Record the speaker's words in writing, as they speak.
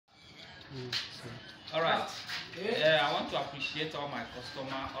All right. I want to appreciate all my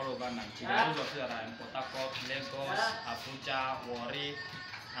customers all over Nigeria. Those of you that are in Port Harcourt, Lagos, Abuja, Warri,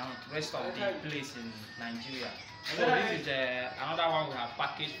 and rest of the place in Nigeria. So this is another one we have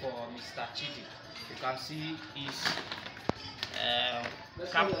packaged for Mr. Chidi. You can see is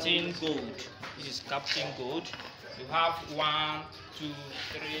Captain Gold. This is Captain Gold. You have 1, 2,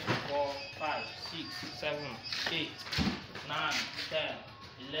 3, 4, 5, 6, 7, 8, 9, 10,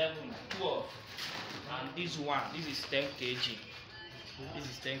 11, 12. And this one, this is 10 kg. This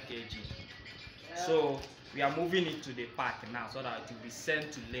is 10 kg. So we are moving it to the park now so that it will be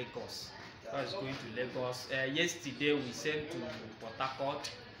sent to Lagos. So it's going to Lagos. Yesterday we sent to Port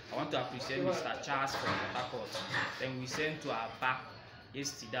Harcourt. I want to appreciate Mr. Charles from Port Harcourt. Then we sent to Aba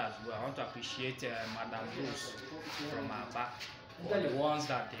yesterday as well. I want to appreciate Madam Rose from Aba for the ones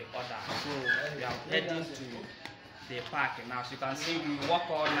that they order. So we are heading to the park now. So you can see we work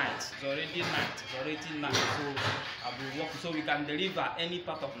all night. It's already night. It's already night. So I'll be working. So we can deliver any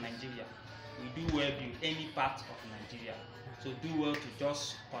part of Nigeria. We do web you any part of Nigeria. So do well to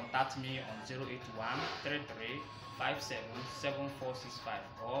just contact me on 081 33 57 7465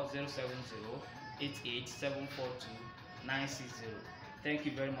 or 070 88 742 960. Thank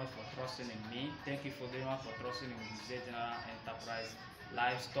you very much for trusting in me. Thank you very much for trusting in the General Enterprise,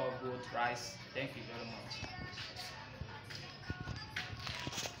 livestock, goat, rice. Thank you very much.